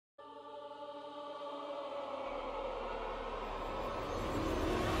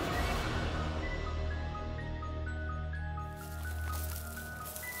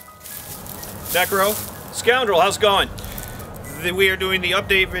Necro. Scoundrel, how's it going? We are doing the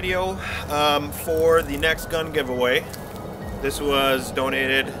update video for the next gun giveaway. This was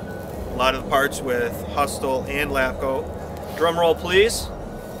donated, a lot of the parts with Hustle and Lapco. Drum roll, please.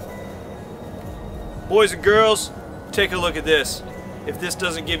 Boys and girls, take a look at this. If this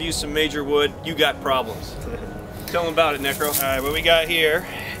doesn't give you some major wood, you got problems. Tell them about it, Necro. Alright, what we got here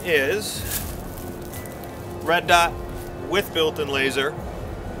is red dot with built-in laser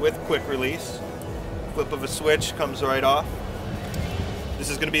with quick release. Flip of a switch comes right off. This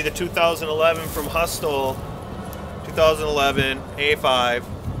is going to be the 2011 from Hustle, 2011 A5.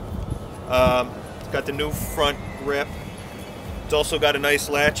 It's got the new front grip. It's also got a nice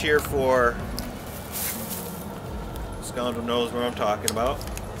latch here for Scoundrel knows where I'm talking about.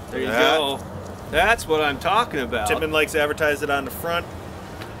 There you go. That's what I'm talking about. Tippmann likes to advertise it on the front.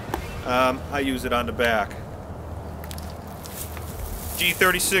 I use it on the back.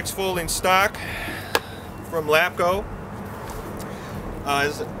 G36 folding stock from Lapco.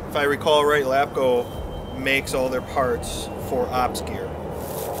 If I recall right, Lapco makes all their parts for ops gear.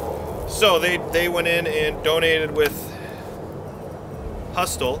 So they went in and donated with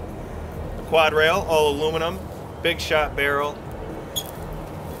Hustle, the quad rail, all aluminum, big shot barrel,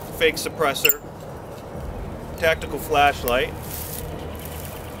 fake suppressor, tactical flashlight.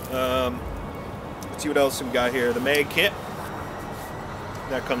 Let's see what else we got here. The mag kit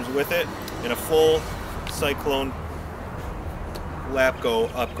that comes with it, and a full Cyclone Lapco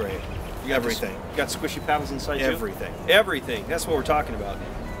upgrade. You got everything. You got squishy paddles inside too? Everything. Everything. That's what we're talking about.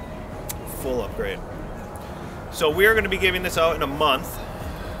 Full upgrade. So we're going to be giving this out in a month.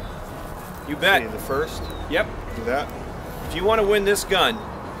 You bet. The first. Yep. Do that. If you want to win this gun,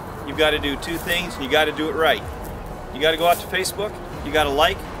 you've got to do two things, and you got to do it right. You got to go out to Facebook. You got to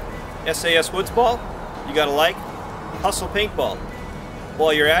like SAS WOODSBALL. You got to like Hustle Paintball.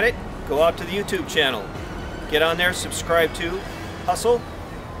 While you're at it, go out to the YouTube channel. Get on there, subscribe to Hustle,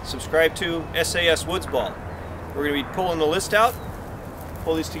 subscribe to SAS WOODSBALL. We're going to be pulling the list out,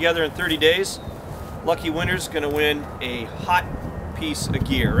 pull these together in 30 days. Lucky winner's going to win a hot piece of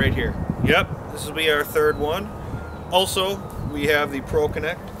gear right here. Yep, this will be our third one. Also, we have the Pro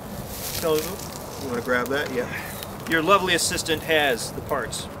Connect. You want to grab that? Yeah. Your lovely assistant has the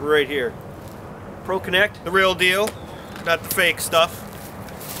parts right here. Pro Connect. The real deal, not the fake stuff.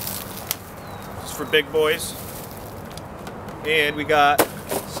 It's for big boys. And we got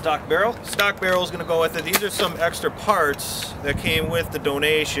stock barrel. Stock barrel is going to go with it. These are some extra parts that came with the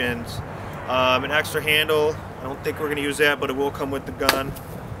donations. An extra handle. I don't think we're going to use that, but it will come with the gun.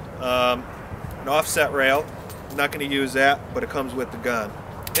 An offset rail. I'm not going to use that, but it comes with the gun.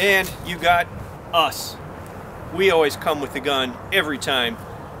 And you got us. We always come with the gun every time.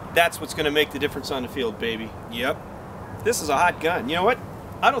 That's what's going to make the difference on the field, baby. Yep. This is a hot gun. You know what?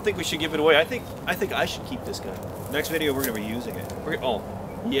 I don't think we should give it away. I think I should keep this gun. Next video we're going to be using it. Oh,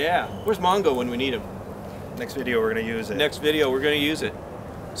 yeah. Where's Mongo when we need him? Next video we're going to use it. Next video we're going to use it.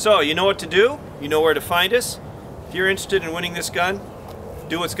 So, you know what to do. You know where to find us. If you're interested in winning this gun,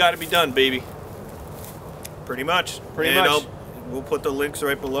 do what's got to be done, baby. Pretty much. Pretty much. We'll put the links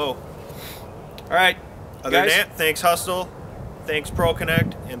right below. All right. Other than that, thanks Hustle, thanks Pro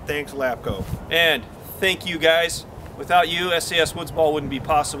Connect, and thanks Lapco. And thank you guys. Without you, SAS WOODSBALL wouldn't be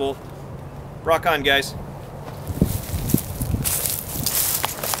possible. Rock on, guys.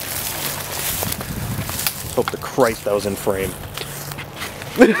 Hope to Christ that was in frame.